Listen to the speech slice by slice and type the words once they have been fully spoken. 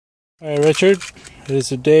Alright, Richard, it is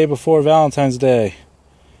the day before Valentine's Day,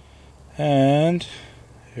 and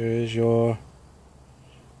here is your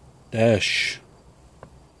dash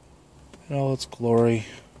in all its glory.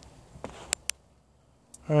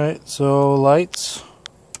 Alright, so lights.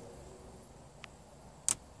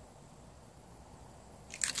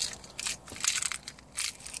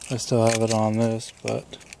 I still have it on this,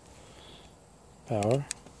 but power.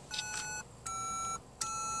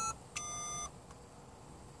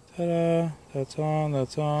 Ta-da! That's on,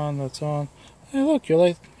 that's on, that's on. Hey look,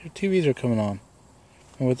 your TVs are coming on.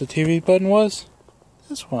 And what the TV button was?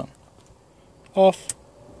 This one. Off.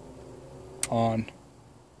 On.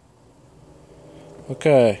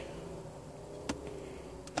 Okay.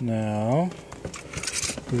 Now,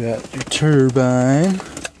 we got your turbine.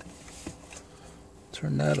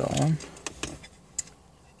 Turn that on.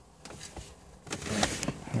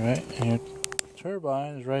 Alright, and your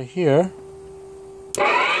turbine is right here.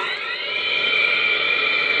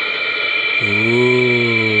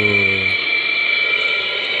 Ooh.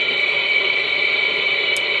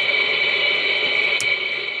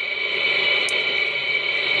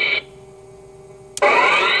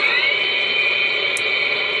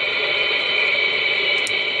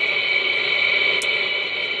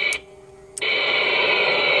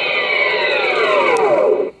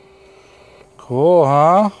 Cool,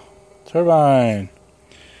 huh? Turbine.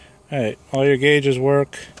 Alright, all your gauges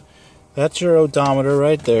work. That's your odometer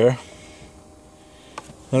right there.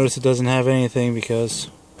 Notice it doesn't have anything because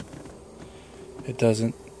it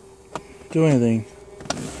doesn't do anything.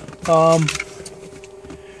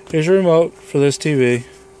 Here's your remote for this TV.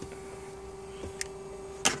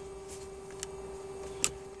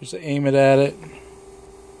 Just aim it at it.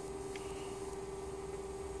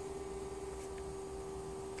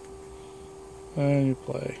 And you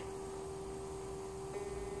play.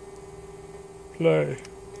 Play.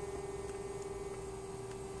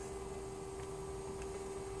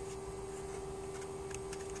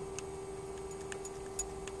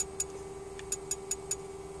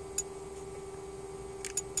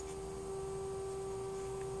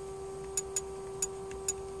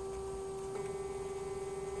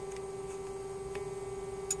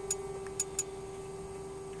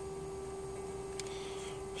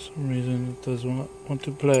 For some reason it doesn't want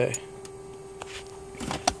to play.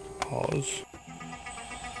 Pause.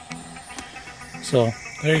 So,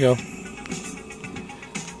 there you go.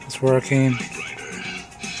 It's working.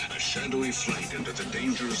 A shadowy flight into the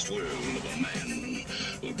dangerous world of a man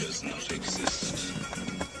who does not exist.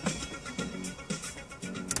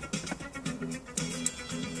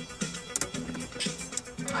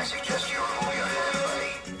 I suggest you remove your hand,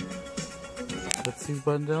 buddy. Let's see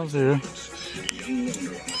button down here. A young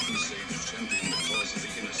wonder on a crusade championing the cause of the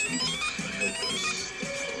innocent, the helpless, the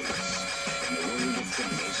powerless, in a world of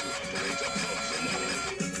criminals who operate above the law.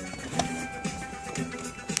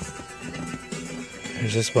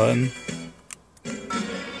 Here's this button.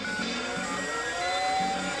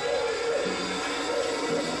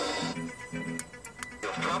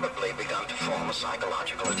 You've probably begun to form a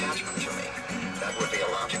psychological attachment to me. That would be a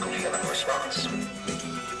logical human response.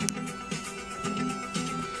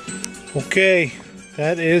 Okay,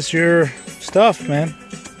 that is your stuff, man.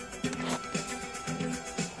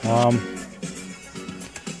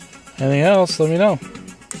 Anything else, let me know.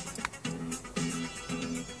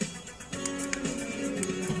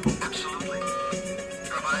 Absolutely.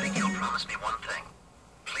 Providing you'll promise me one thing.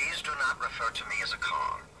 Please do not refer to me as a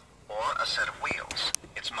car or a set of wheels.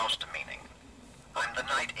 It's most demeaning. I'm the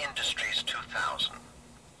Knight Industries 2000.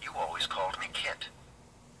 You always called me Kitt.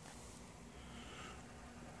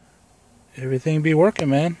 Everything be working,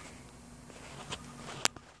 man.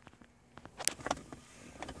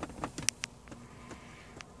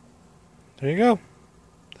 There you go.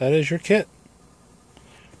 That is your kit.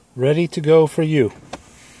 Ready to go for you.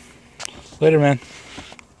 Later, man.